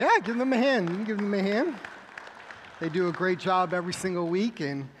Yeah, give them a hand. You can give them a hand. They do a great job every single week,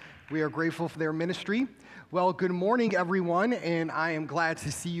 and we are grateful for their ministry. Well, good morning, everyone, and I am glad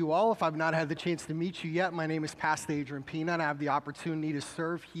to see you all. If I've not had the chance to meet you yet, my name is Pastor Adrian Pina, and I have the opportunity to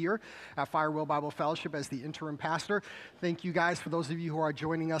serve here at Firewheel Bible Fellowship as the interim pastor. Thank you guys for those of you who are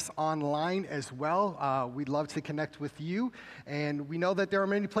joining us online as well. We'd love to connect with you, and we know that there are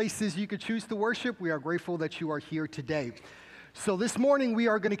many places you could choose to worship. We are grateful that you are here today. So this morning, we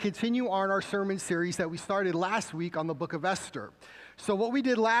are going to continue on our sermon series that we started last week on the book of Esther. So what we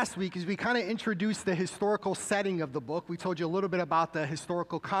did last week is we kind of introduced the historical setting of the book. We told you a little bit about the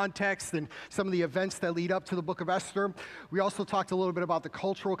historical context and some of the events that lead up to the book of Esther. We also talked a little bit about the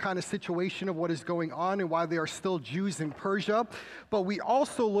cultural kind of situation of what is going on and why there are still Jews in Persia. But we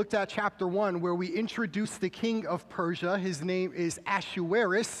also looked at chapter 1 where we introduced the king of Persia. His name is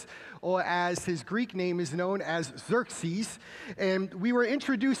Ahasuerus, or as his Greek name is known as Xerxes. And we were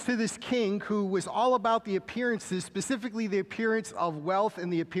introduced to this king who was all about the appearances, specifically the appearance of wealth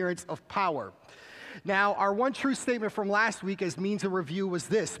and the appearance of power. Now, our one true statement from last week as means of review was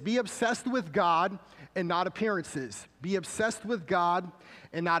this: be obsessed with God and not appearances. Be obsessed with God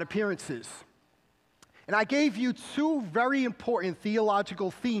and not appearances. And I gave you two very important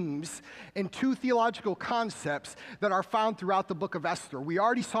theological themes and two theological concepts that are found throughout the book of Esther. We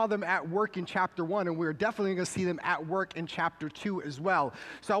already saw them at work in chapter 1, and we're definitely going to see them at work in chapter 2 as well.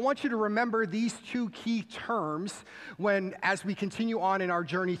 So I want you to remember these two key terms as we continue on in our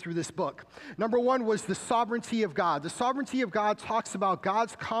journey through this book. Number one was the sovereignty of God. The sovereignty of God talks about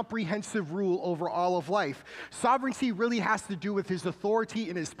God's comprehensive rule over all of life. Sovereignty really has to do with his authority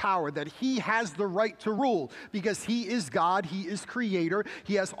and his power, that he has the right to rule because he is God, he is creator,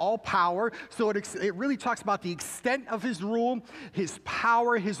 he has all power. So it really talks about the extent of his rule, his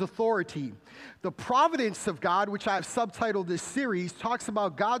power, his authority. The providence of God, which I have subtitled this series, talks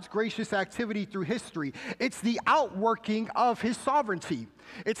about God's gracious activity through history. It's the outworking of his sovereignty.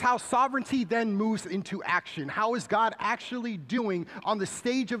 It's how sovereignty then moves into action. How is God actually doing on the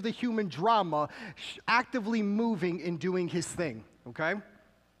stage of the human drama, actively moving and doing his thing, okay?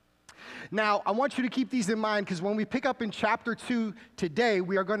 Now, I want you to keep these in mind because when we pick up in chapter 2 today,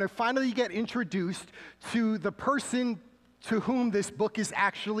 we are going to finally get introduced to the person to whom this book is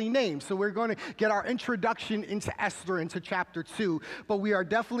actually named. So we're going to get our introduction into Esther, into chapter 2, but we are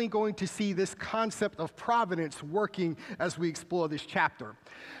definitely going to see this concept of providence working as we explore this chapter.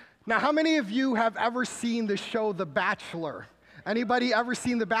 Now, how many of you have ever seen the show The Bachelor? Anybody ever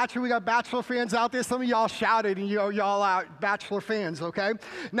seen The Bachelor? We got Bachelor fans out there. Some of y'all shouted, and y'all are Bachelor fans, okay?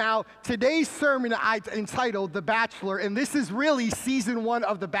 Now, today's sermon I entitled The Bachelor, and this is really season 1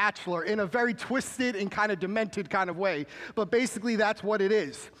 of The Bachelor in a very twisted and kind of demented kind of way. But basically, that's what it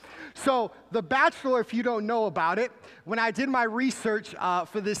is. So, The Bachelor, if you don't know about it, when I did my research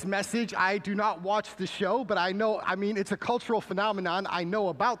for this message, I do not watch the show, but it's a cultural phenomenon. I know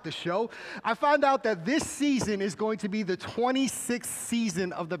about the show. I found out that this season is going to be the 26th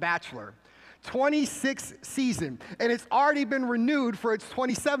season of The Bachelor. 26th season. And it's already been renewed for its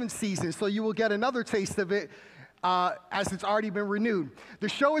 27th season, so you will get another taste of it as it's already been renewed. The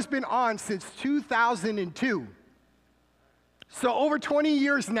show has been on since 2002. So over 20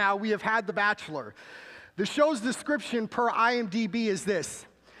 years now, we have had The Bachelor. The show's description per IMDb is this: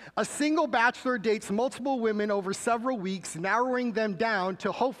 a single bachelor dates multiple women over several weeks, narrowing them down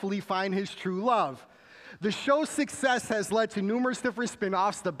to hopefully find his true love. The show's success has led to numerous different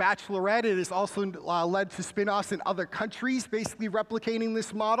spin-offs. The Bachelorette, it has also led to spin-offs in other countries, basically replicating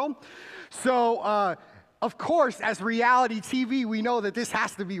this model. So, of course, as reality TV, we know that this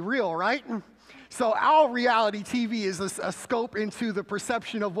has to be real, right? So our reality TV is a scope into the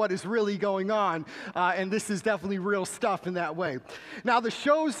perception of what is really going on, and this is definitely real stuff in that way. Now, the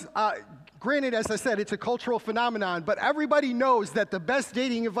show's, granted, as I said, it's a cultural phenomenon, but everybody knows that the best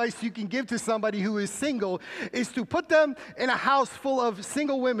dating advice you can give to somebody who is single is to put them in a house full of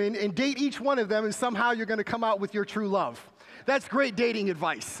single women and date each one of them, and somehow you're going to come out with your true love. That's great dating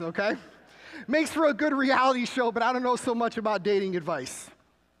advice, okay? Makes for a good reality show, but I don't know so much about dating advice.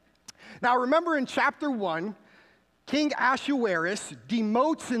 Now, remember in chapter 1, King Ahasuerus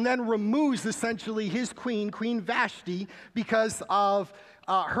demotes and then removes essentially his queen, Queen Vashti, because of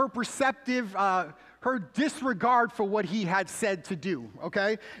her disregard for what he had said to do,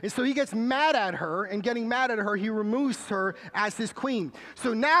 okay? And so he gets mad at her, and getting mad at her, he removes her as his queen.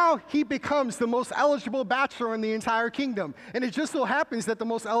 So now he becomes the most eligible bachelor in the entire kingdom. And it just so happens that the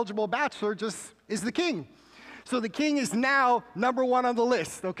most eligible bachelor just is the king. So the king is now number 1 on the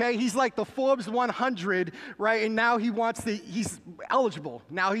list, okay? He's like the Forbes 100, right? And now he's eligible.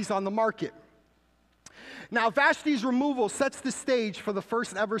 Now he's on the market. Now, Vashti's removal sets the stage for the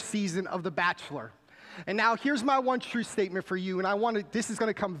first ever season of The Bachelor. And now here's my one true statement for you, and this is going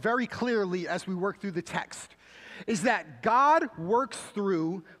to come very clearly as we work through the text, is that God works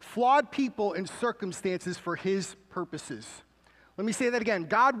through flawed people and circumstances for his purposes. Let me say that again.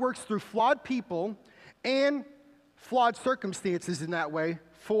 God works through flawed people and flawed circumstances in that way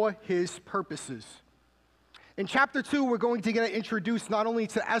for his purposes. In chapter 2, we're going to get introduced not only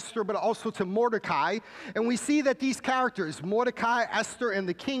to Esther, but also to Mordecai. And we see that these characters, Mordecai, Esther, and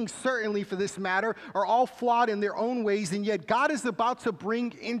the king, certainly for this matter, are all flawed in their own ways. And yet God is about to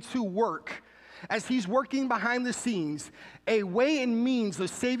bring into work, as he's working behind the scenes, a way and means of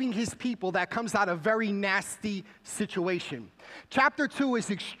saving his people that comes out of a very nasty situation. Chapter 2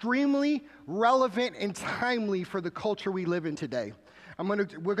 is extremely relevant and timely for the culture we live in today.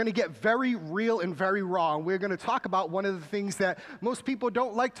 We're going to get very real and very raw. We're going to talk about one of the things that most people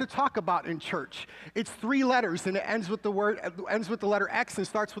don't like to talk about in church. It's 3 letters, and it ends with the letter X and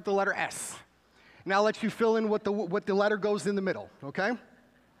starts with the letter S. And I'll let you fill in what the letter goes in the middle, okay?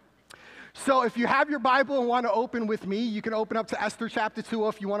 So if you have your Bible and want to open with me, you can open up to Esther chapter 2.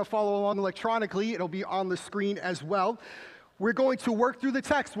 If you want to follow along electronically, it'll be on the screen as well. We're going to work through the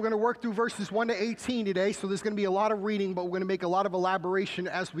text. We're going to work through verses 1 to 18 today, so there's going to be a lot of reading, but we're going to make a lot of elaboration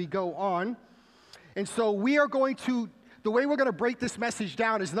as we go on. And so the way we're going to break this message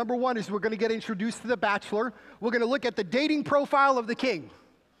down is, number 1 is we're going to get introduced to The Bachelor. We're going to look at the dating profile of the king.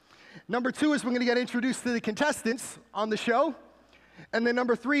 Number 2 is we're going to get introduced to the contestants on the show. And then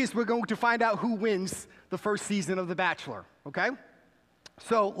number 3 is we're going to find out who wins the first season of The Bachelor, okay?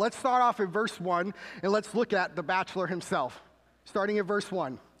 So let's start off in verse 1, and let's look at The Bachelor himself. Starting at verse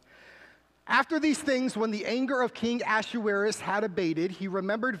 1. After these things, when the anger of King Ahasuerus had abated, he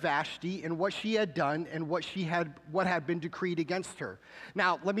remembered Vashti and what she had done and what had been decreed against her.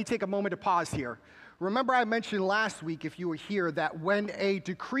 Now, let me take a moment to pause here. Remember I mentioned last week, if you were here, that when a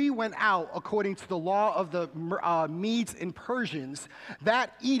decree went out according to the law of the Medes and Persians,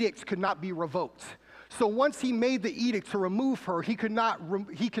 that edict could not be revoked. So once he made the edict to remove her, he could not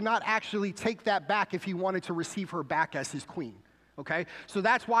actually take that back if he wanted to receive her back as his queen. Okay? So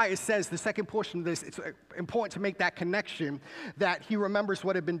that's why it says, the second portion of this, it's important to make that connection, that he remembers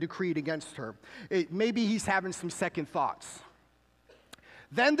what had been decreed against her. Maybe he's having some second thoughts.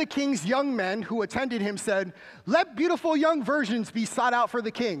 Then the king's young men who attended him said, "Let beautiful young virgins be sought out for the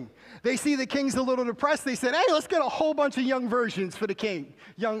king." They see the king's a little depressed. They said, "Hey, let's get a whole bunch of young virgins for the king,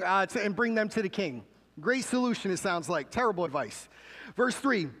 and bring them to the king." Great solution, it sounds like. Terrible advice. Verse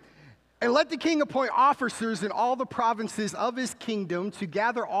 3. And let the king appoint officers in all the provinces of his kingdom to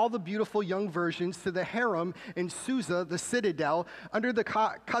gather all the beautiful young virgins to the harem in Susa, the citadel, under the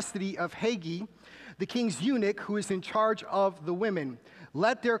custody of Hagi, the king's eunuch, who is in charge of the women.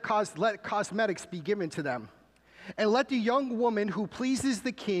 Let cosmetics be given to them. And let the young woman who pleases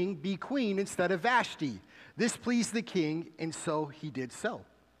the king be queen instead of Vashti. This pleased the king, and so he did so.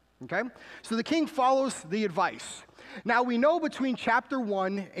 Okay? So the king follows the advice. Now, we know between chapter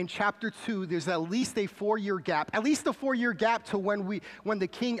 1 and chapter 2, there's at least a 4-year gap, to when the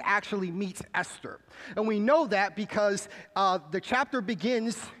king actually meets Esther. And we know that because the chapter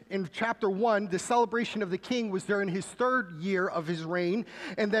begins in chapter 1, the celebration of the king was during his 3rd year of his reign.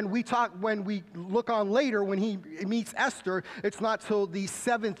 And then when we look on later, when he meets Esther, it's not till the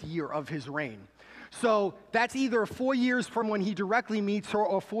 7th year of his reign. So that's either 4 years from when he directly meets her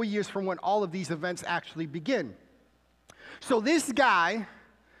or 4 years from when all of these events actually begin. So this guy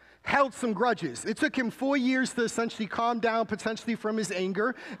held some grudges. It took him 4 years to essentially calm down potentially from his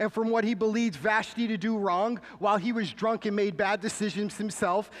anger and from what he believed Vashti to do wrong while he was drunk and made bad decisions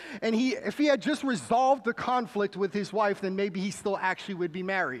himself. And if he had just resolved the conflict with his wife, then maybe he still actually would be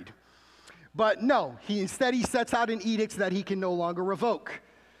married. But no, instead he sets out an edict that he can no longer revoke.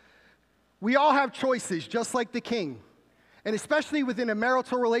 We all have choices, just like the king. And especially within a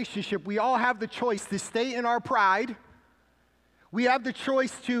marital relationship, we all have the choice to stay in our pride. We have the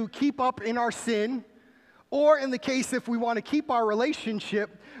choice to keep up in our sin, or in the case if we want to keep our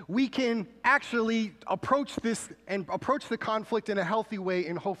relationship, we can actually approach the conflict in a healthy way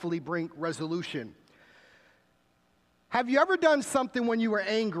and hopefully bring resolution. Have you ever done something when you were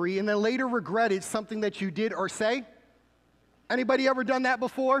angry and then later regretted something that you did or say? Anybody ever done that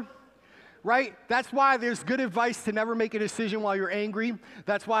before? Right? That's why there's good advice to never make a decision while you're angry.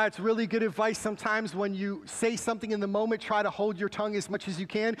 That's why it's really good advice sometimes when you say something in the moment, try to hold your tongue as much as you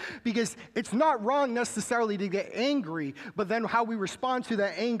can, because it's not wrong necessarily to get angry, but then how we respond to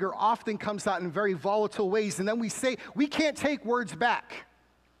that anger often comes out in very volatile ways, and then we can't take words back.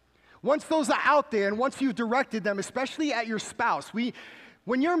 Once those are out there and once you've directed them, especially at your spouse,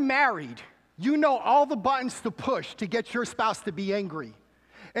 when you're married, You know all the buttons to push to get your spouse to be angry.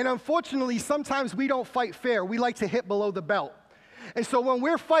 And unfortunately, sometimes we don't fight fair. We like to hit below the belt. And so when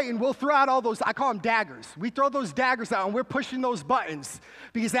we're fighting, we'll throw out all those, I call them daggers. We throw those daggers out and we're pushing those buttons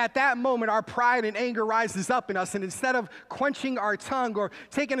because at that moment, our pride and anger rises up in us. And instead of quenching our tongue or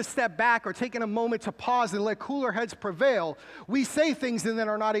taking a step back or taking a moment to pause and let cooler heads prevail, we say things and then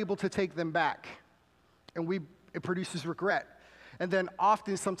are not able to take them back. And it produces regret. And then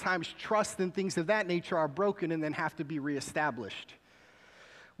often, sometimes trust and things of that nature are broken and then have to be reestablished.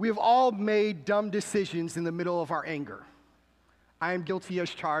 We have all made dumb decisions in the middle of our anger. I am guilty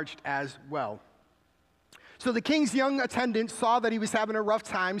as charged as well. So the king's young attendants saw that he was having a rough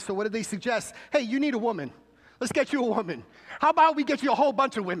time, so what did they suggest? Hey, you need a woman. Let's get you a woman. How about we get you a whole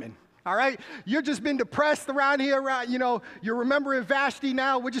bunch of women? All right? You've just been depressed around here, you're remembering Vashti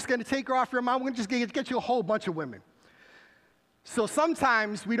now. We're just going to take her off your mind. We're just going to get you a whole bunch of women. So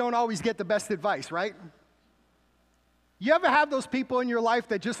sometimes we don't always get the best advice, right? You ever have those people in your life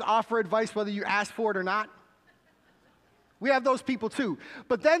that just offer advice whether you ask for it or not? We have those people too.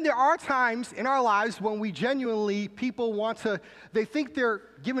 But then there are times in our lives when we genuinely, they think they're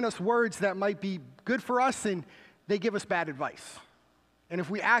giving us words that might be good for us and they give us bad advice. And if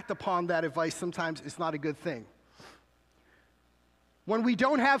we act upon that advice, sometimes it's not a good thing. When we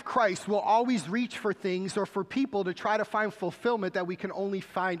don't have Christ, we'll always reach for things or for people to try to find fulfillment that we can only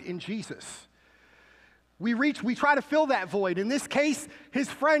find in Jesus. We try to fill that void. In this case, his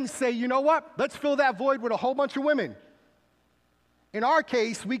friends say, you know what? Let's fill that void with a whole bunch of women. In our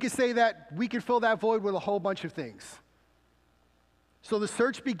case, we could say that we could fill that void with a whole bunch of things. So the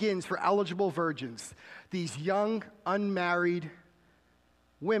search begins for eligible virgins, these young, unmarried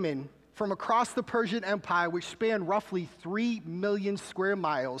women from across the Persian Empire, which spanned roughly 3 million square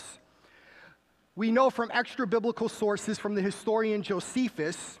miles. We know from extra-biblical sources from the historian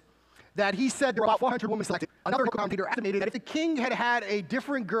Josephus that he said there were about 400 women selected. Another commentator estimated that if the king had had a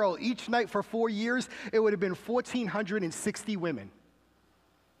different girl each night for 4 years, it would have been 1,460 women.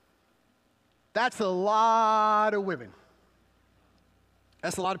 That's a lot of women.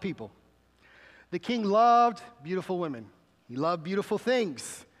 That's a lot of people. The king loved beautiful women. He loved beautiful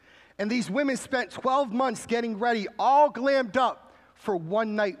things. And these women spent 12 months getting ready, all glammed up for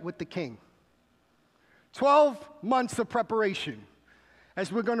one night with the king. 12 months of preparation. As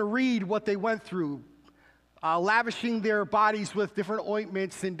we're going to read what they went through, lavishing their bodies with different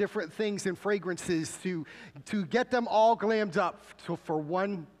ointments and different things and fragrances to get them all glammed up for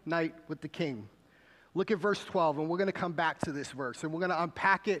one night with the king. Look at verse 12, and we're going to come back to this verse, and we're going to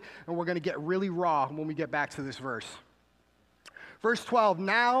unpack it, and we're going to get really raw when we get back to this verse. Verse 12,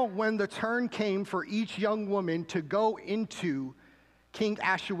 now when the turn came for each young woman to go into King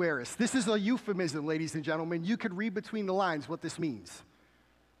Ahasuerus. This is a euphemism, ladies and gentlemen. You could read between the lines what this means.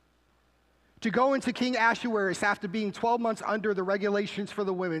 To go into King Ahasuerus after being 12 months under the regulations for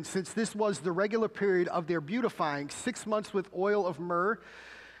the women, since this was the regular period of their beautifying, 6 months with oil of myrrh,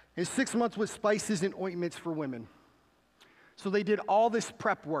 and 6 months with spices and ointments for women. So they did all this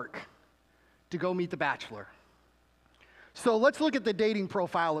prep work to go meet the bachelor. So let's look at the dating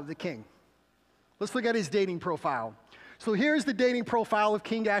profile of the king. Let's look at his dating profile. So here's the dating profile of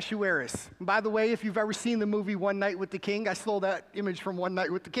King Ahasuerus. And by the way, if you've ever seen the movie One Night with the King, I stole that image from One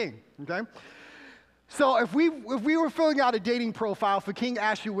Night with the King, okay? So if we were filling out a dating profile for King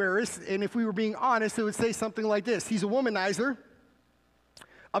Ahasuerus, and if we were being honest, it would say something like this. He's a womanizer,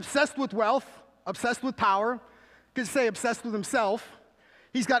 obsessed with wealth, obsessed with power, could say obsessed with himself.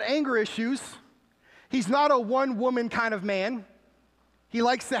 He's got anger issues. He's not a one-woman kind of man. He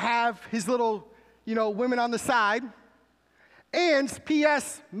likes to have his little, women on the side. And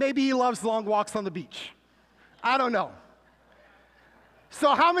P.S., maybe he loves long walks on the beach. I don't know.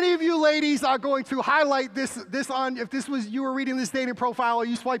 So how many of you ladies are going to highlight this on, if this was, you were reading this dating profile, are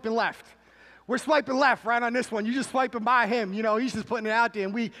you swiping left? We're swiping left right on this one. You're just swiping by him. He's just putting it out there,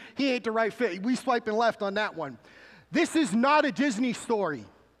 and he ain't the right fit. We swiping left on that one. This is not a Disney story.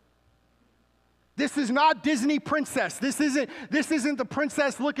 This is not Disney princess. This isn't the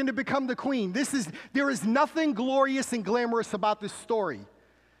princess looking to become the queen. There is nothing glorious and glamorous about this story,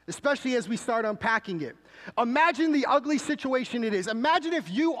 especially as we start unpacking it. Imagine the ugly situation it is. Imagine if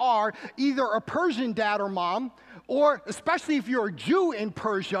you are either a Persian dad or mom, or especially if you're a Jew in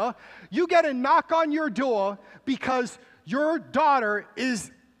Persia, you get a knock on your door because your daughter is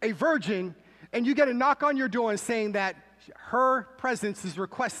a virgin, and you get a knock on your door and saying that her presence is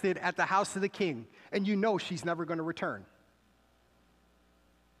requested at the house of the king, and you know she's never going to return.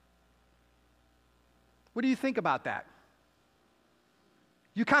 What do you think about that?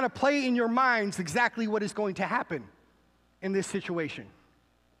 You kind of play in your minds exactly what is going to happen in this situation.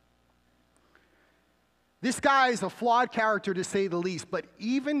 This guy is a flawed character, to say the least, but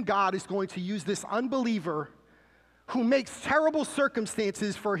even God is going to use this unbeliever who makes terrible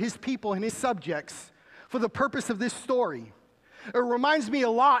circumstances for his people and his subjects for the purpose of this story. It reminds me a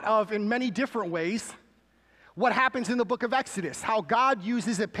lot of, in many different ways, what happens in the book of Exodus, how God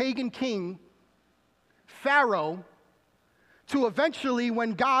uses a pagan king, Pharaoh, to eventually,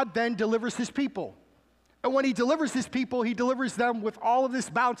 when God then delivers his people. And when he delivers his people, he delivers them with all of this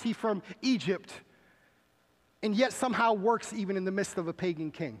bounty from Egypt, and yet somehow works even in the midst of a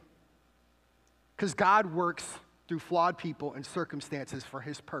pagan king. Because God works through flawed people and circumstances for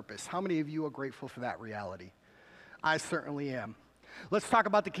his purpose. How many of you are grateful for that reality? I certainly am. Let's talk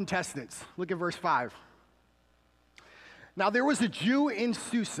about the contestants. Look at verse 5. Now there was a Jew in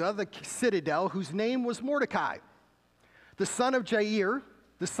Susa, the citadel, whose name was Mordecai, the son of Jair,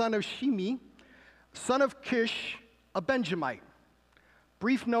 the son of Shimei, son of Kish, a Benjamite.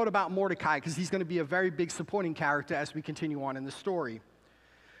 Brief note about Mordecai, because he's going to be a very big supporting character as we continue on in the story.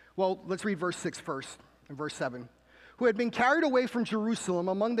 Well, let's read verse 6 first, and verse 7. Who had been carried away from Jerusalem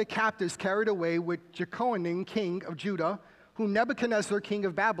among the captives carried away with Jeconiah, king of Judah, whom Nebuchadnezzar, king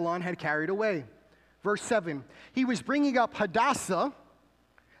of Babylon, had carried away. Verse 7. He was bringing up Hadassah,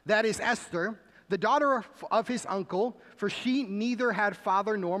 that is Esther, the daughter of his uncle, for she neither had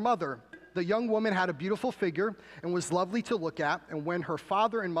father nor mother. The young woman had a beautiful figure and was lovely to look at, and when her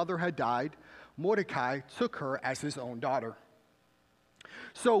father and mother had died, Mordecai took her as his own daughter.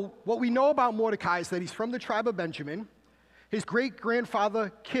 So what we know about Mordecai is that he's from the tribe of Benjamin. His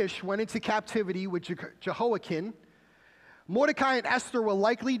great-grandfather Kish went into captivity with Jehoiakim. Mordecai and Esther were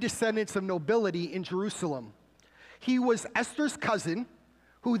likely descendants of nobility in Jerusalem. He was Esther's cousin,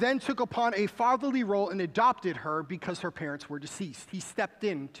 who then took upon a fatherly role and adopted her because her parents were deceased. He stepped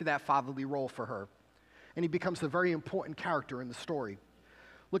into that fatherly role for her, and he becomes a very important character in the story.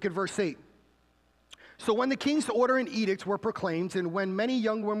 Look at verse 8. So when the king's order and edict were proclaimed, and when many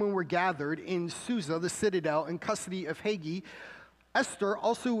young women were gathered in Susa, the citadel, in custody of Haggai, Esther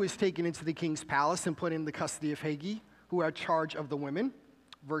also was taken into the king's palace and put in the custody of Haggai, who had charge of the women.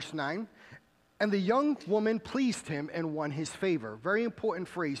 Verse 9. And the young woman pleased him and won his favor. Very important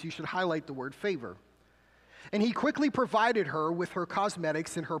phrase. You should highlight the word favor. And he quickly provided her with her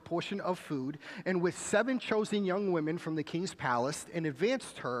cosmetics and her portion of food, and with 7 chosen young women from the king's palace, and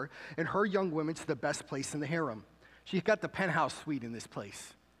advanced her and her young women to the best place in the harem. She got the penthouse suite in this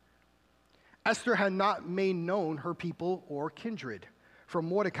place. Esther had not made known her people or kindred, for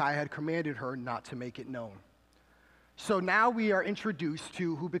Mordecai had commanded her not to make it known. So now we are introduced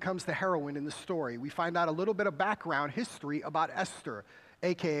to who becomes the heroine in the story. We find out a little bit of background history about Esther,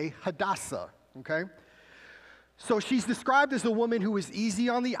 a.k.a. Hadassah, okay? So she's described as a woman who is easy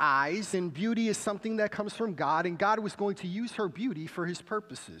on the eyes, and beauty is something that comes from God, and God was going to use her beauty for his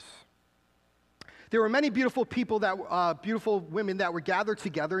purposes. There were many beautiful women that were gathered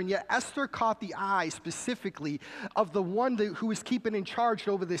together, and yet Esther caught the eye specifically of the one who was keeping in charge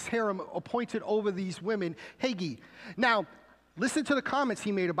over this harem, appointed over these women, Haggai. Now, listen to the comments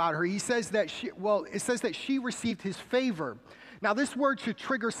he made about her. He says that it says that she received his favor. Now, this word should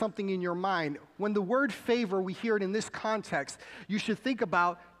trigger something in your mind. When the word favor, we hear it in this context, you should think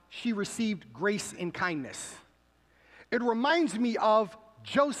about she received grace and kindness. It reminds me of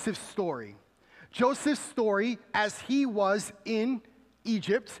Joseph's story. Joseph's story as he was in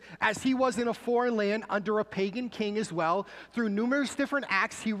Egypt, as he was in a foreign land under a pagan king as well. Through numerous different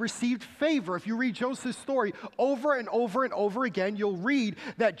acts, he received favor. If you read Joseph's story over and over and over again, you'll read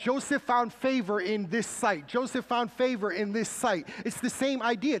that Joseph found favor in this site. Joseph found favor in this site. It's the same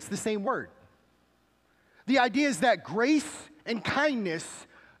idea. It's the same word. The idea is that grace and kindness,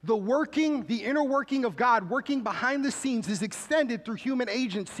 the inner working of God working behind the scenes, is extended through human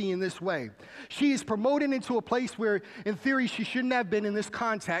agency in this way. She is promoted into a place where, in theory, she shouldn't have been in this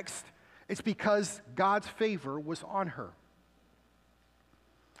context. It's because God's favor was on her.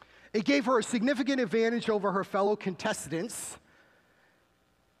 It gave her a significant advantage over her fellow contestants.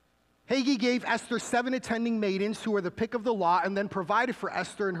 Haggai gave Esther 7 attending maidens who were the pick of the lot, and then provided for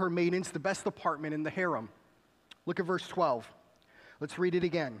Esther and her maidens the best apartment in the harem. Look at verse 12. Let's read it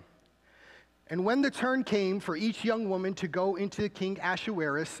again. And when the turn came for each young woman to go into King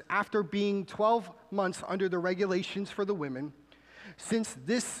Ahasuerus, after being 12 months under the regulations for the women, since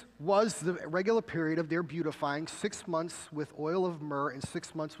this was the regular period of their beautifying, 6 months with oil of myrrh and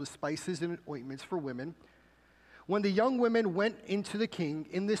 6 months with spices and ointments for women, when the young women went into the king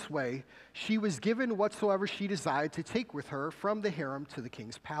in this way, she was given whatsoever she desired to take with her from the harem to the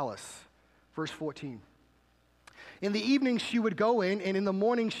king's palace. Verse 14. In the evening she would go in, and in the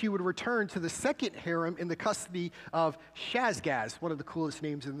morning she would return to the second harem in the custody of Shashgaz, one of the coolest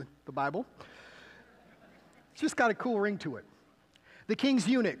names in the Bible. It's just got a cool ring to it. The king's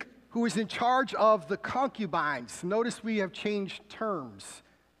eunuch, who is in charge of the concubines. Notice we have changed terms.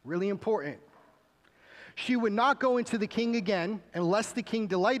 Really important. She would not go into the king again unless the king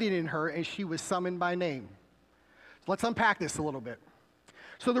delighted in her and she was summoned by name. So let's unpack this a little bit.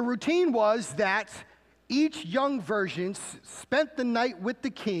 So the routine was that each young virgin spent the night with the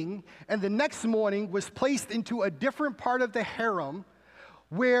king and the next morning was placed into a different part of the harem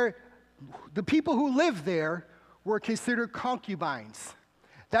where the people who lived there were considered concubines.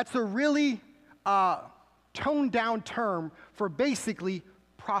 That's a really toned down term for basically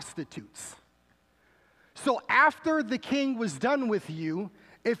prostitutes. So after the king was done with you,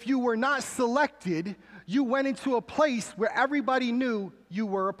 if you were not selected, you went into a place where everybody knew you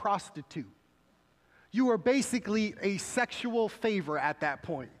were a prostitute. You were basically a sexual favor at that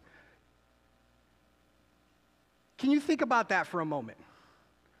point. Can you think about that for a moment?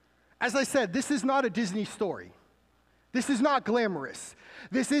 As I said, this is not a Disney story. This is not glamorous.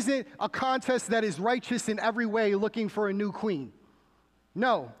 This isn't a contest that is righteous in every way looking for a new queen.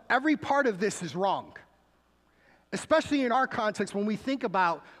 No, every part of this is wrong. Especially in our context when we think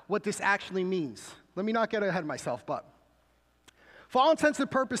about what this actually means. Let me not get ahead of myself, but for all intents and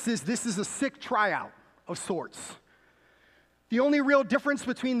purposes, this is a sick tryout of sorts. The only real difference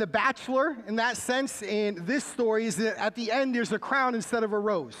between The Bachelor in that sense and this story is that at the end there's a crown instead of a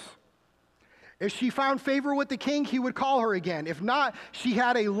rose. If she found favor with the king, he would call her again. If not, she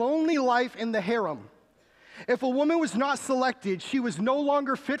had a lonely life in the harem. If a woman was not selected, she was no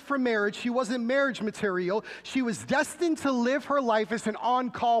longer fit for marriage. She wasn't marriage material. She was destined to live her life as an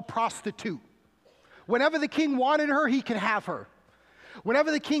on-call prostitute. Whenever the king wanted her, he could have her.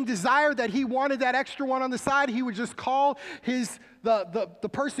 Whenever the king desired that he wanted that extra one on the side, he would just call the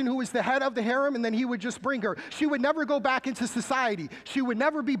person who was the head of the harem, and then he would just bring her. She would never go back into society. She would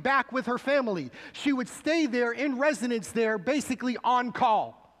never be back with her family. She would stay there in residence there, basically on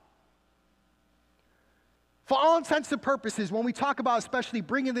call. For all intents and purposes, when we talk about especially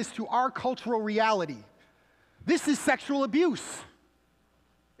bringing this to our cultural reality, this is sexual abuse.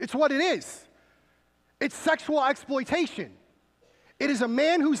 It's what it is. It's sexual exploitation. It is a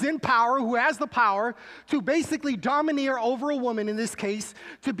man who's in power, who has the power to basically domineer over a woman, in this case,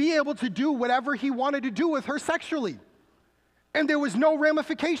 to be able to do whatever he wanted to do with her sexually. And there was no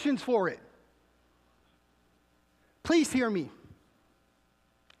ramifications for it. Please hear me.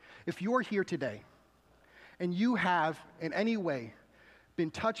 If you're here today, and you have in any way been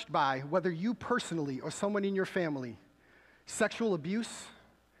touched by, whether you personally or someone in your family, sexual abuse,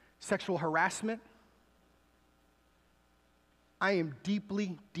 sexual harassment, I am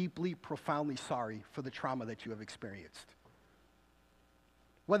deeply, deeply, profoundly sorry for the trauma that you have experienced.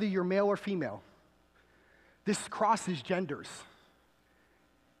 Whether you're male or female, this crosses genders.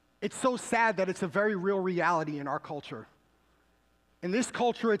 It's so sad that it's a very real reality in our culture. In this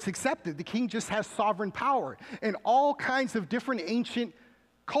culture, it's accepted. The king just has sovereign power. In all kinds of different ancient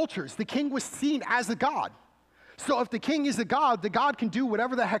cultures, the king was seen as a god. So if the king is a god, the god can do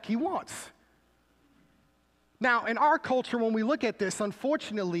whatever the heck he wants. Now, in our culture, when we look at this,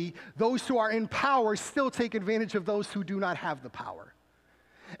 unfortunately, those who are in power still take advantage of those who do not have the power.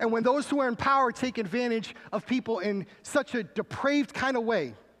 And when those who are in power take advantage of people in such a depraved kind of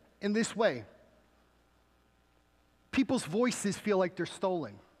way, in this way, people's voices feel like they're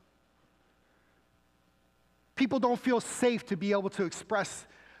stolen. People don't feel safe to be able to express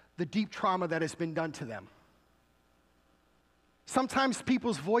the deep trauma that has been done to them. Sometimes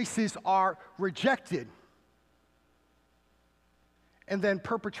people's voices are rejected, and then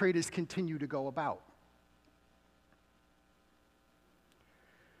perpetrators continue to go about.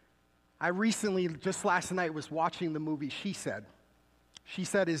 I recently, just last night, was watching the movie She Said. She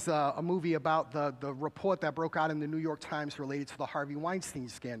Said is a movie about the report that broke out in the New York Times related to the Harvey Weinstein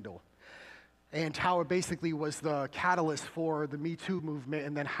scandal and how it basically was the catalyst for the Me Too movement,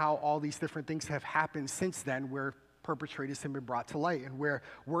 and then how all these different things have happened since then where perpetrators have been brought to light and where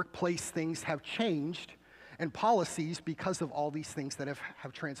workplace things have changed and policies because of all these things that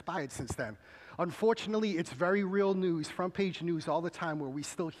have transpired since then. Unfortunately, it's very real news, front page news all the time, where we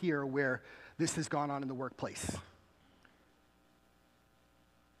still hear where this has gone on in the workplace,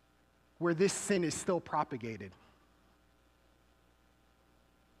 where this sin is still propagated.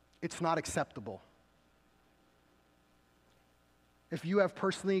 It's not acceptable. If you have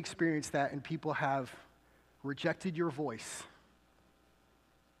personally experienced that and people have rejected your voice,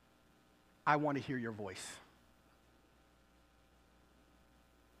 I want to hear your voice.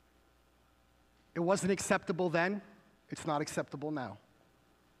 It wasn't acceptable then, it's not acceptable now.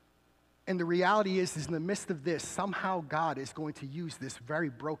 And the reality is in the midst of this, somehow God is going to use this very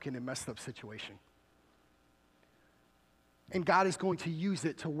broken and messed up situation. And God is going to use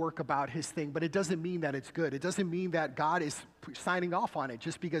it to work about his thing, but it doesn't mean that it's good. It doesn't mean that God is signing off on it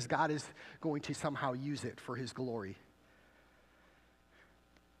just because God is going to somehow use it for his glory.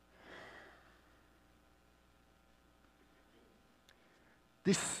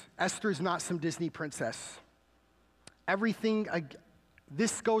 Esther is not some Disney princess.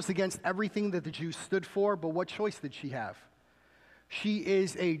 This goes against everything that the Jews stood for, but what choice did she have? She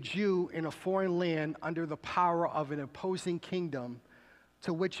is a Jew in a foreign land under the power of an opposing kingdom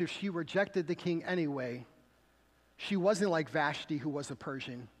to which if she rejected the king anyway, she wasn't like Vashti, who was a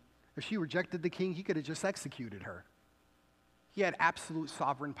Persian. If she rejected the king, he could have just executed her. He had absolute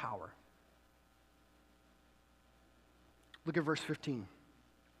sovereign power. Look at verse 15.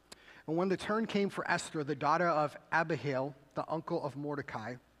 And when the turn came for Esther, the daughter of Abihail, the uncle of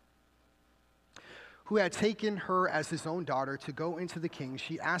Mordecai, who had taken her as his own daughter to go into the king,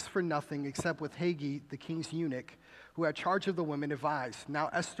 she asked for nothing except what Haggai, the king's eunuch, who had charge of the women, advised. Now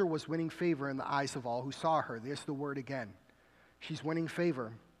Esther was winning favor in the eyes of all who saw her. There's the word again. She's winning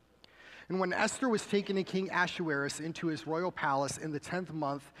favor. And when Esther was taken to King Ahasuerus into his royal palace in the 10th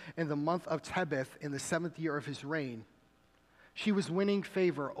month, in the month of Tebeth, in the 7th year of his reign, she was winning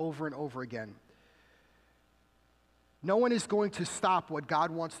favor over and over again. No one is going to stop what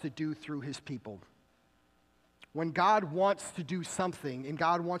God wants to do through his people. When God wants to do something and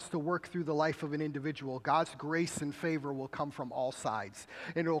God wants to work through the life of an individual, God's grace and favor will come from all sides.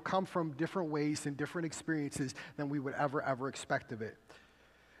 And it will come from different ways and different experiences than we would ever expect of it.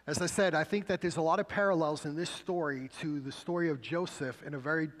 As I said, I think that there's a lot of parallels in this story to the story of Joseph in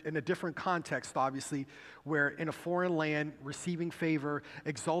a different context, obviously, where in a foreign land, receiving favor,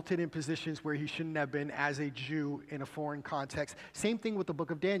 exalted in positions where he shouldn't have been as a Jew in a foreign context. Same thing with the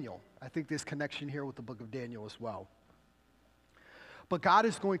book of Daniel. I think there's connection here with the book of Daniel as well. But God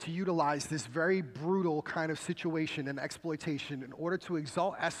is going to utilize this very brutal kind of situation and exploitation in order to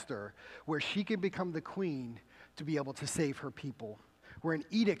exalt Esther, where she can become the queen to be able to save her people, where an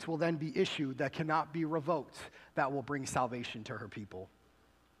edict will then be issued that cannot be revoked, that will bring salvation to her people.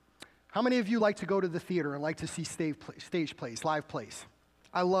 How many of you like to go to the theater and like to see stage plays, live plays?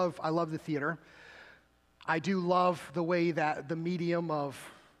 I love the theater. I do love the way that the medium of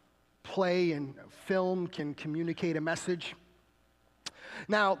play and film can communicate a message.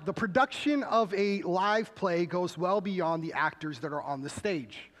 Now, the production of a live play goes well beyond the actors that are on the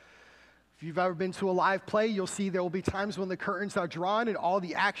stage. If you've ever been to a live play, you'll see there will be times when the curtains are drawn and all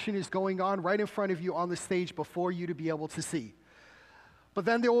the action is going on right in front of you on the stage before you to be able to see. But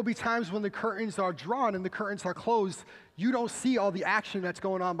then there will be times when the curtains are drawn and the curtains are closed. You don't see all the action that's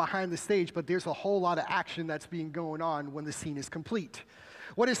going on behind the stage, but there's a whole lot of action that's going on when the scene is complete.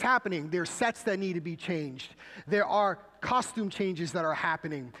 What is happening? There's sets that need to be changed. There are costume changes that are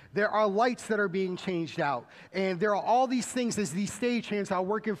happening. There are lights that are being changed out. And there are all these things as these stagehands are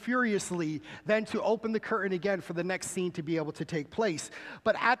working furiously then to open the curtain again for the next scene to be able to take place.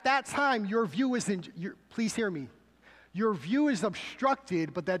 But at that time, your view is, please hear me, your view is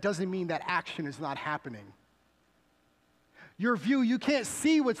obstructed, but that doesn't mean that action is not happening. Your view, you can't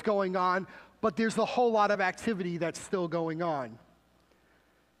see what's going on, but there's a whole lot of activity that's still going on.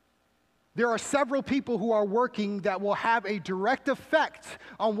 There are several people who are working that will have a direct effect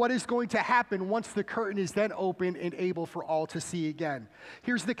on what is going to happen once the curtain is then open and able for all to see again.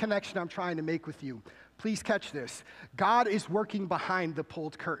 Here's the connection I'm trying to make with you. Please catch this. God is working behind the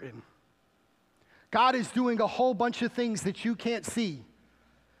pulled curtain. God is doing a whole bunch of things that you can't see.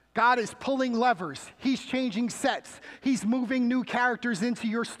 God is pulling levers. He's changing sets. He's moving new characters into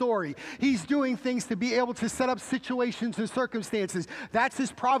your story. He's doing things to be able to set up situations and circumstances. That's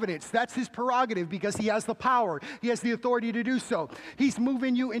his providence. That's his prerogative because he has the power. He has the authority to do so. He's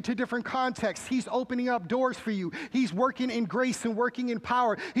moving you into different contexts. He's opening up doors for you. He's working in grace and working in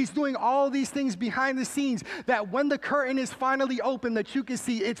power. He's doing all these things behind the scenes that when the curtain is finally open that you can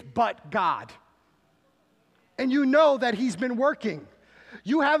see it's but God. And you know that he's been working.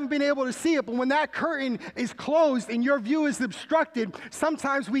 You haven't been able to see it, but when that curtain is closed and your view is obstructed,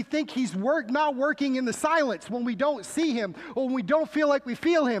 sometimes we think he's not working in the silence when we don't see him or when we don't feel like we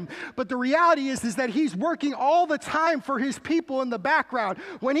feel him. But the reality is that he's working all the time for his people in the background.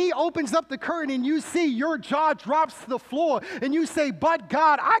 When he opens up the curtain and you see, your jaw drops to the floor and you say, but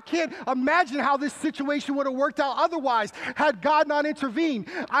God, I can't imagine how this situation would have worked out otherwise had God not intervened.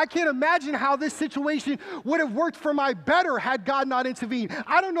 I can't imagine how this situation would have worked for my better had God not intervened.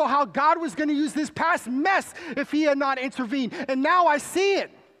 I don't know how God was going to use this past mess if he had not intervened. And now I see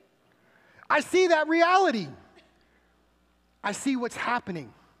it. I see that reality. I see what's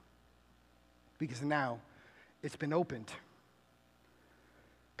happening because now it's been opened.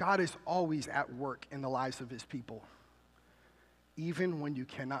 God is always at work in the lives of his people. even when you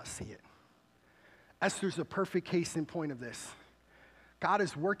cannot see it. Esther's a perfect case in point of this. God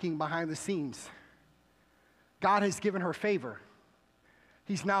is working behind the scenes. God has given her favor.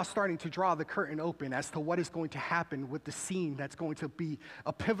 He's now starting to draw the curtain open as to what is going to happen with the scene that's going to be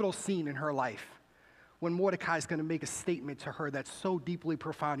a pivotal scene in her life. When Mordecai is going to make a statement to her that's so deeply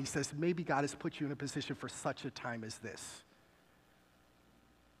profound, he says, maybe God has put you in a position for such a time as this.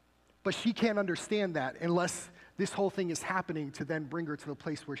 But she can't understand that unless this whole thing is happening to then bring her to the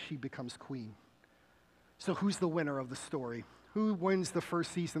place where she becomes queen. So who's the winner of the story? Who wins the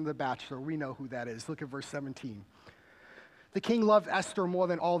first season of The Bachelor? We know who that is. Look at verse 17. The king loved Esther more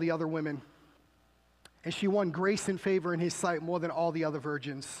than all the other women, and she won grace and favor in his sight more than all the other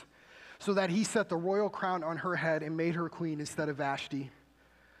virgins, so that he set the royal crown on her head and made her queen instead of Vashti.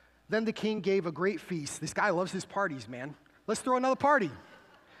 Then the king gave a great feast. This guy loves his parties, man. Let's throw another party.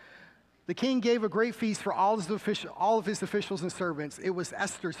 The king gave a great feast for all of his officials and servants. It was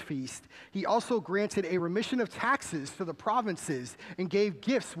Esther's feast. He also granted a remission of taxes to the provinces and gave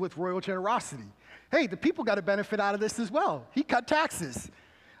gifts with royal generosity. Hey, the people got a benefit out of this as well. He cut taxes.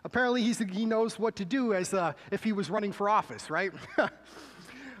 Apparently, he knows what to do as if he was running for office, right?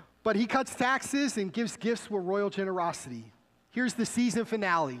 But he cuts taxes and gives gifts with royal generosity. Here's the season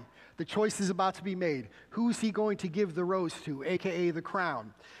finale. The choice is about to be made. Who's he going to give the rose to, a.k.a. the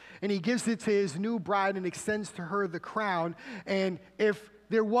crown? And he gives it to his new bride and extends to her the crown. And if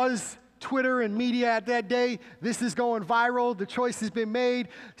there was Twitter and media at that day, this is going viral. The choice has been made.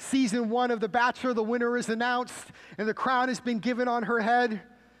 Season 1 of The Bachelor, the winner is announced, and the crown has been given on her head.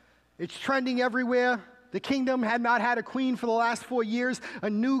 It's trending everywhere. The kingdom had not had a queen for the last 4 years.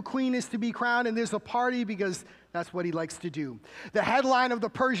 A new queen is to be crowned, and there's a party because that's what he likes to do. The headline of the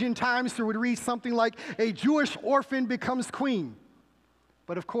Persian Times would read something like, "A Jewish orphan becomes queen."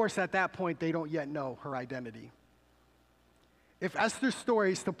 But of course, at that point, they don't yet know her identity. If Esther's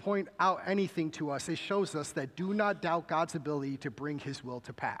story is to point out anything to us, it shows us that do not doubt God's ability to bring his will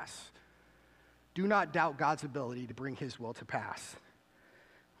to pass. Do not doubt God's ability to bring his will to pass.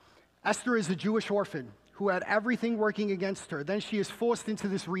 Esther is a Jewish orphan who had everything working against her. Then she is forced into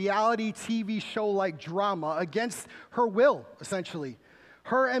this reality TV show-like drama against her will, essentially.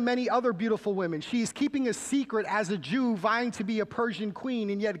 Her and many other beautiful women. She is keeping a secret as a Jew, vying to be a Persian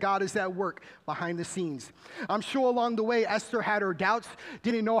queen, and yet God is at work behind the scenes. I'm sure along the way, Esther had her doubts,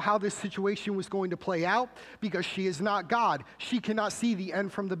 didn't know how this situation was going to play out, because she is not God. She cannot see the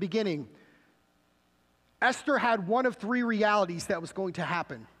end from the beginning. Esther had one of 3 realities that was going to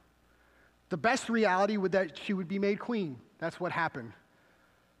happen. The best reality was that she would be made queen. That's what happened.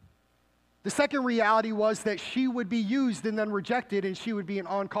 The second reality was that she would be used and then rejected, and she would be an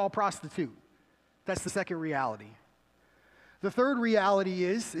on-call prostitute. That's the second reality. The third reality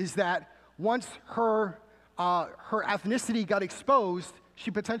is that once her ethnicity got exposed,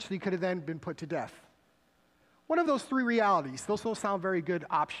 she potentially could have then been put to death. One of those 3 realities, those don't sound very good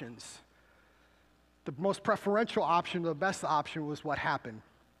options. The most preferential option, the best option, was what happened,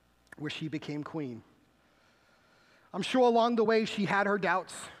 where she became queen. I'm sure along the way she had her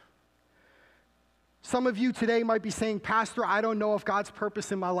doubts. Some of you today might be saying, "Pastor, I don't know if God's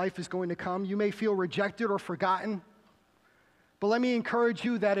purpose in my life is going to come." You may feel rejected or forgotten. But let me encourage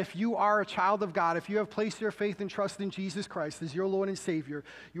you that if you are a child of God, if you have placed your faith and trust in Jesus Christ as your Lord and Savior,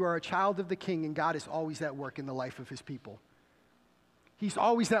 you are a child of the King, and God is always at work in the life of his people. He's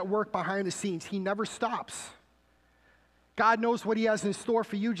always at work behind the scenes. He never stops. God knows what he has in store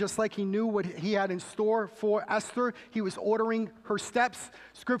for you, just like he knew what he had in store for Esther. He was ordering her steps.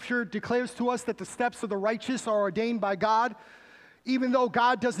 Scripture declares to us that the steps of the righteous are ordained by God. Even though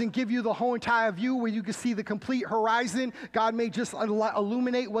God doesn't give you the whole entire view where you can see the complete horizon, God may just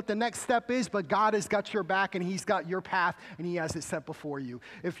illuminate what the next step is, but God has got your back and he's got your path and he has it set before you.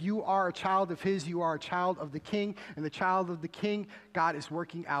 If you are a child of his, you are a child of the King, and the child of the King, God is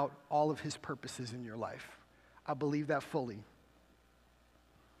working out all of his purposes in your life. I believe that fully.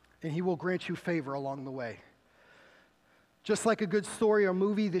 And he will grant you favor along the way. Just like a good story or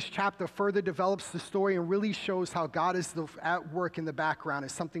movie, this chapter further develops the story and really shows how God is at work in the background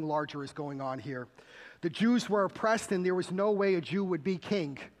as something larger is going on here. The Jews were oppressed and there was no way a Jew would be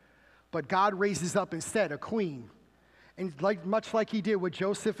king. But God raises up instead a queen. And much like he did with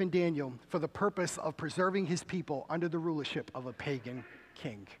Joseph and Daniel, for the purpose of preserving his people under the rulership of a pagan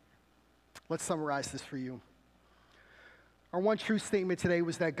king. Let's summarize this for you. Our one true statement today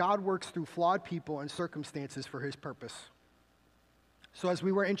was that God works through flawed people and circumstances for his purpose. So as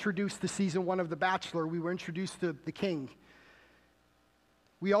we were introduced to season 1 of The Bachelor, we were introduced to the king.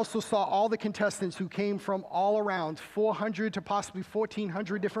 We also saw all the contestants who came from all around, 400 to possibly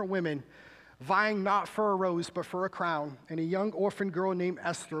 1,400 different women, vying not for a rose but for a crown, and a young orphan girl named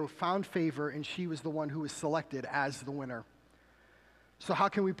Esther found favor, and she was the one who was selected as the winner. So how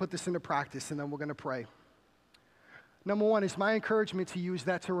can we put this into practice? And then we're going to pray. Number one is my encouragement to you is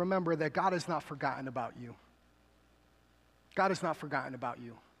that to remember that God has not forgotten about you. God has not forgotten about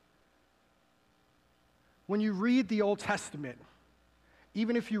you. When you read the Old Testament,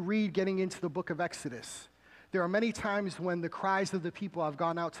 even if you read getting into the book of Exodus, there are many times when the cries of the people have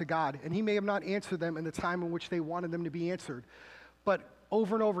gone out to God, and he may have not answered them in the time in which they wanted them to be answered. But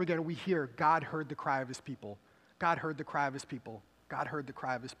over and over again, we hear God heard the cry of his people. God heard the cry of his people. God heard the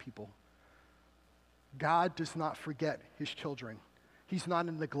cry of his people. God does not forget his children. He's not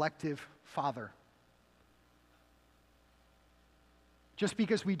a neglective father. Just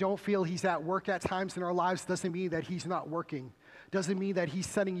because we don't feel he's at work at times in our lives doesn't mean that he's not working. Doesn't mean that he's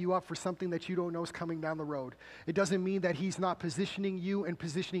setting you up for something that you don't know is coming down the road. It doesn't mean that he's not positioning you and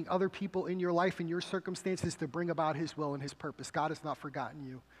positioning other people in your life and your circumstances to bring about his will and his purpose. God has not forgotten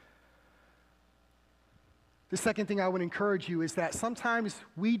you. The second thing I would encourage you is that sometimes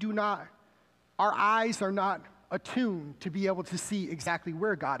our eyes are not attuned to be able to see exactly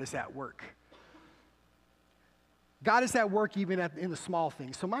where God is at work. God is at work even in the small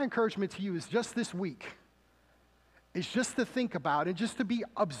things. So my encouragement to you is just this week, is just to think about and just to be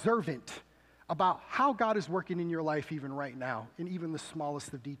observant about how God is working in your life even right now, in even the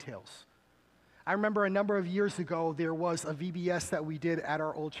smallest of details. I remember a number of years ago, there was a VBS that we did at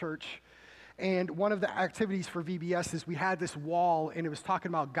our old church. And one of the activities for VBS is we had this wall, and it was talking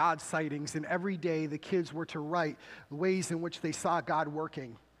about God sightings. And every day, the kids were to write the ways in which they saw God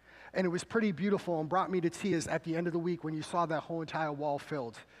working. And it was pretty beautiful and brought me to tears at the end of the week when you saw that whole entire wall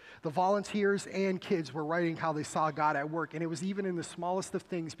filled. The volunteers and kids were writing how they saw God at work. And it was even in the smallest of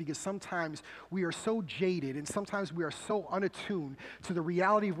things, because sometimes we are so jaded and sometimes we are so unattuned to the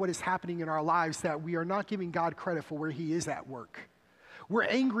reality of what is happening in our lives that we are not giving God credit for where he is at work. We're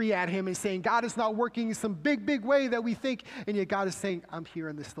angry at him and saying, God is not working in some big, big way that we think, and yet God is saying, I'm here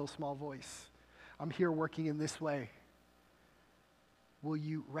in this still small voice. I'm here working in this way. Will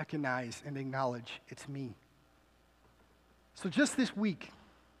you recognize and acknowledge it's me? So just this week,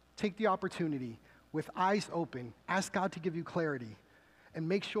 take the opportunity with eyes open, ask God to give you clarity, and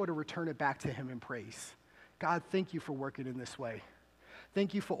make sure to return it back to him in praise. God, thank you for working in this way.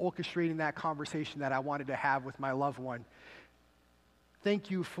 Thank you for orchestrating that conversation that I wanted to have with my loved one.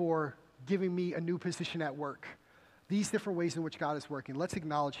 Thank you for giving me a new position at work. These different ways in which God is working, let's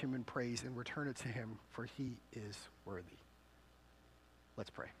acknowledge him in praise and return it to him, for he is worthy.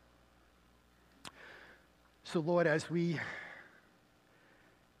 Let's pray. So Lord, as we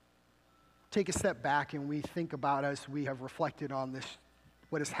take a step back and we think about, as we have reflected on this,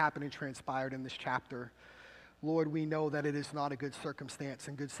 what has happened and transpired in this chapter, Lord, we know that it is not a good circumstance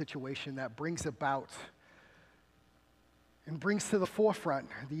and good situation that brings about and brings to the forefront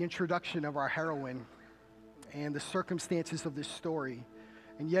the introduction of our heroine and the circumstances of this story.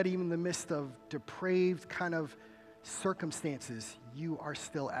 And yet, even in the midst of depraved kind of circumstances, you are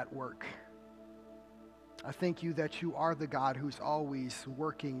still at work. I thank you that you are the God who's always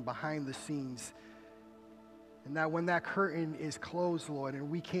working behind the scenes, and that when that curtain is closed, Lord, and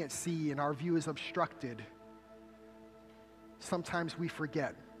we can't see and our view is obstructed, sometimes we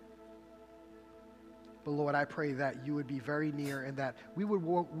forget. But Lord, I pray that you would be very near and that we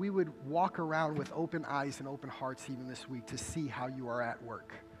would walk around with open eyes and open hearts even this week to see how you are at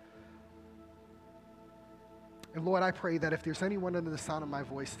work. And Lord, I pray that if there's anyone under the sound of my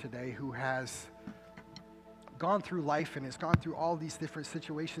voice today who has gone through life and has gone through all these different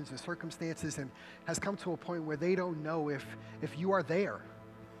situations and circumstances and has come to a point where they don't know if you are there,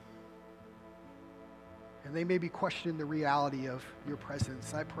 and they may be questioning the reality of your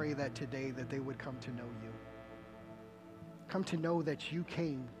presence, I pray that today that they would come to know you. Come to know that you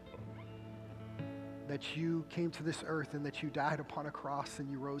came to this earth and that you died upon a cross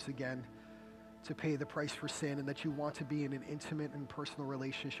and you rose again to pay the price for sin, and that you want to be in an intimate and personal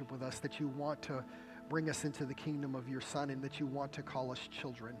relationship with us, that you want to bring us into the kingdom of your Son, and that you want to call us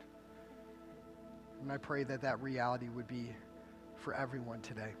children. And I pray that that reality would be for everyone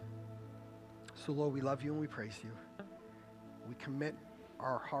today. So Lord, we love you and we praise you. We commit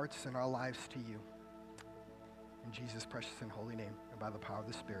our hearts and our lives to you. In Jesus' precious and holy name, and by the power of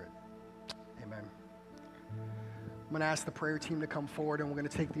the Spirit. Amen. I'm going to ask the prayer team to come forward, and we're going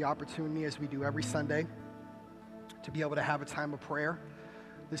to take the opportunity, as we do every Sunday, to be able to have a time of prayer.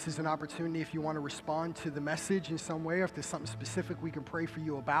 This is an opportunity if you want to respond to the message in some way, or if there's something specific we can pray for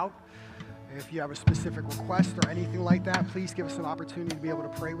you about. If you have a specific request or anything like that, please give us an opportunity to be able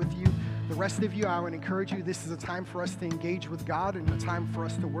to pray with you. The rest of you, I would encourage you, this is a time for us to engage with God and a time for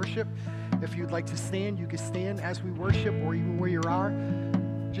us to worship. If you'd like to stand, you can stand as we worship, or even where you are.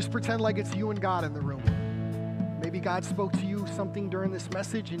 Just pretend like it's you and God in the room. Maybe God spoke to you something during this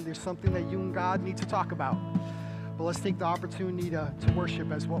message, and there's something that you and God need to talk about. But let's take the opportunity to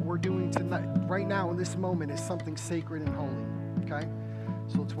worship, as what we're doing tonight, right now in this moment, is something sacred and holy. Okay?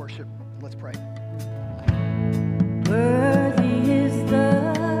 So let's worship. Let's pray. Worthy is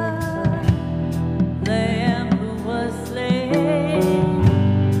the Lamb who was slain.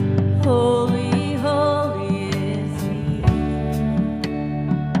 Holy, holy is He.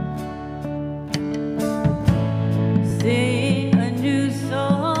 Sing a new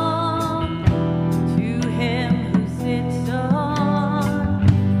song to Him who sits on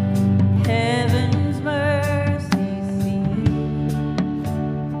heaven's mercy seat.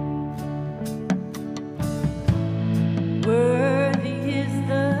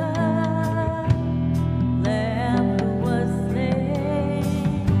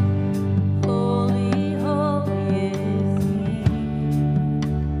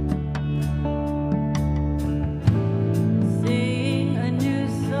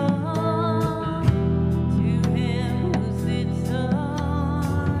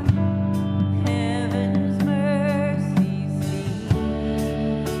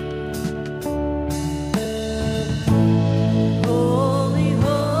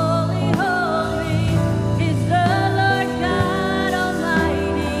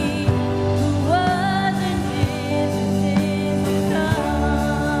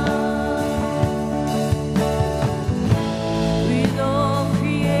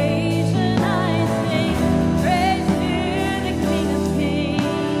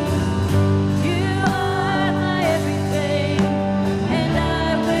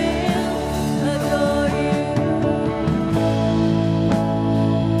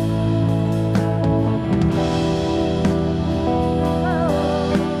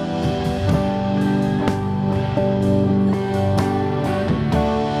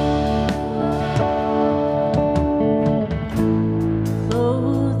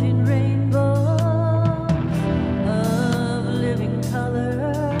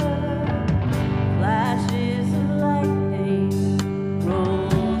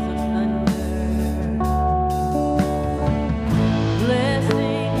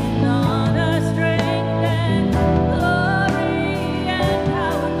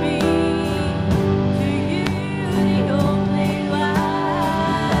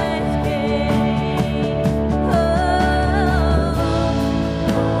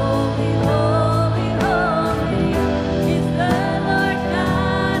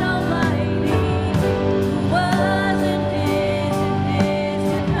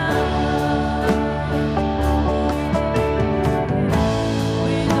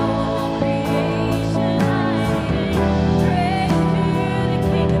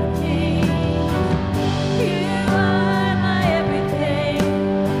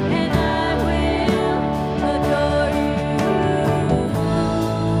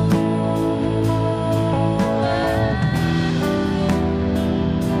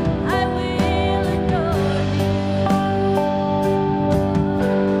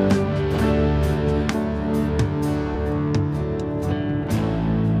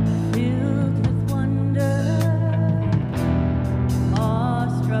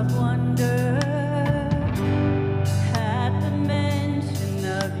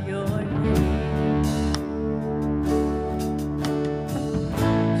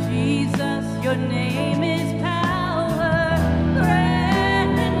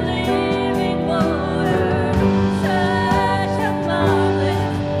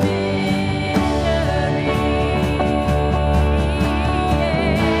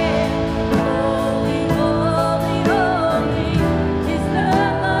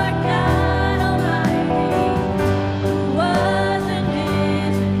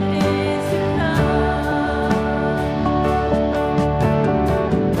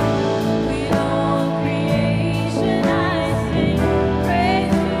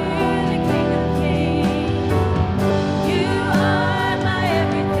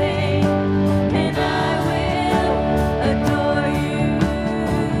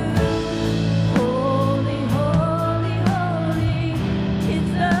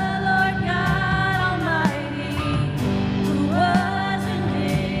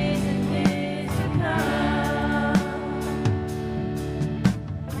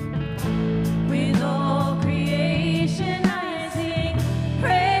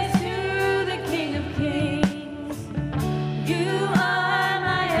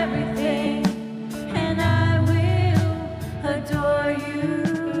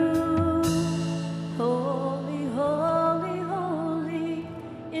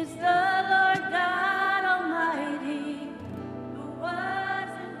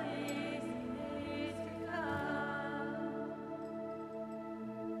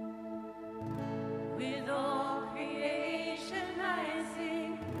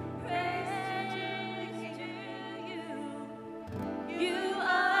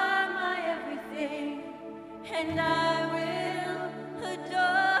 and I will adore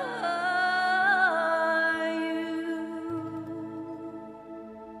you.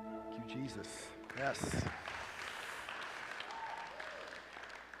 Thank you, Jesus. Yes.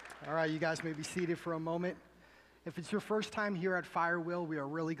 All right, you guys may be seated for a moment. If it's your first time here at Firewheel, we are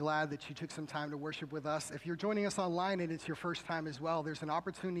really glad that you took some time to worship with us. If you're joining us online and it's your first time as well, there's an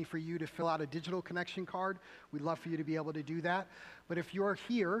opportunity for you to fill out a digital connection card. We'd love for you to be able to do that. But if you're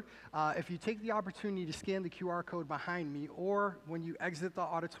here, if you take the opportunity to scan the QR code behind me, or when you exit the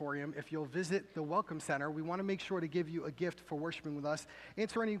auditorium, if you'll visit the Welcome Center, we want to make sure to give you a gift for worshiping with us,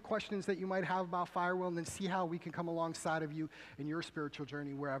 answer any questions that you might have about Firewheel, and then see how we can come alongside of you in your spiritual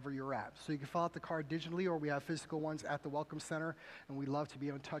journey wherever you're at. So you can fill out the card digitally, or we have physical ones at the Welcome Center, and we'd love to be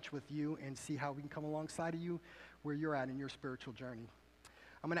in touch with you and see how we can come alongside of you where you're at in your spiritual journey.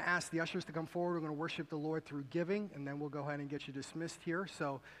 I'm going to ask the ushers to come forward. We're going to worship the Lord through giving, and then we'll go ahead and get you dismissed here.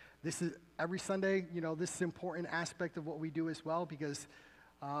 So this is every Sunday, this is an important aspect of what we do as well, because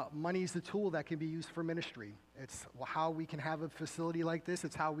money is the tool that can be used for ministry. It's how we can have a facility like this.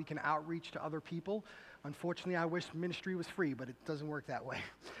 It's how we can outreach to other people. Unfortunately, I wish ministry was free, but it doesn't work that way.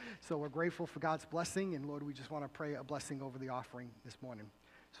 So we're grateful for God's blessing, and Lord, we just want to pray a blessing over the offering this morning.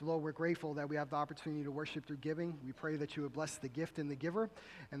 So Lord, we're grateful that we have the opportunity to worship through giving. We pray that you would bless the gift and the giver,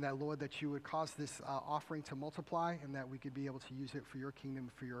 and that, Lord, that you would cause this offering to multiply, and that we could be able to use it for your kingdom,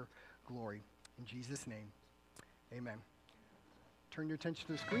 for your glory. In Jesus' name, amen. Turn your attention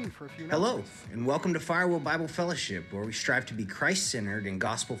to the screen for a few minutes. Hello, and welcome to Firewheel Bible Fellowship, where we strive to be Christ-centered and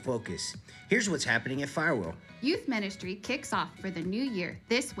gospel-focused. Here's what's happening at Firewheel. Youth ministry kicks off for the new year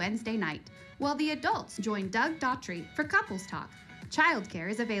this Wednesday night, while the adults join Doug Daughtry for Couples Talk. Childcare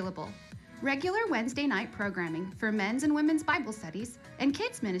is available. Regular Wednesday night programming for men's and women's Bible studies and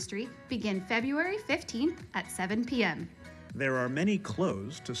kids ministry begin February 15th at 7 p.m. There are many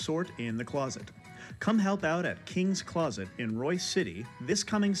clothes to sort in the closet. Come help out at King's Closet in Royce City this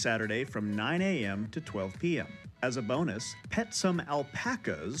coming Saturday from 9 a.m. to 12 p.m. As a bonus, pet some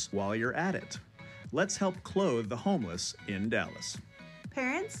alpacas while you're at it. Let's help clothe the homeless in Dallas.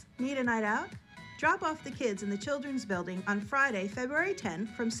 Parents, need a night out? Drop off the kids in the Children's Building on Friday, February 10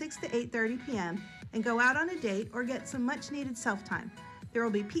 from 6 to 8:30 p.m. and go out on a date or get some much-needed self-time. There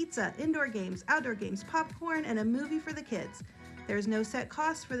will be pizza, indoor games, outdoor games, popcorn, and a movie for the kids. There is no set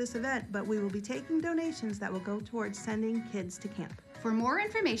cost for this event, but we will be taking donations that will go towards sending kids to camp. For more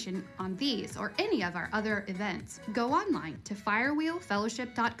information on these or any of our other events, go online to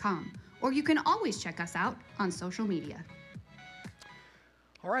firewheelfellowship.com, or you can always check us out on social media.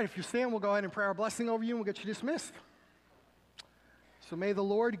 All right, if you're staying, we'll go ahead and pray our blessing over you, and we'll get you dismissed. So may the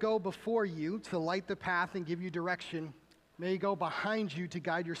Lord go before you to light the path and give you direction. May he go behind you to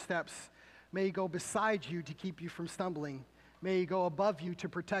guide your steps. May he go beside you to keep you from stumbling. May he go above you to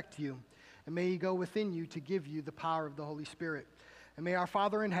protect you. And may he go within you to give you the power of the Holy Spirit. And may our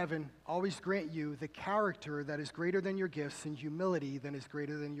Father in heaven always grant you the character that is greater than your gifts and humility that is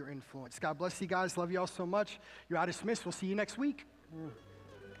greater than your influence. God bless you guys. Love you all so much. You're out dismissed. We'll see you next week.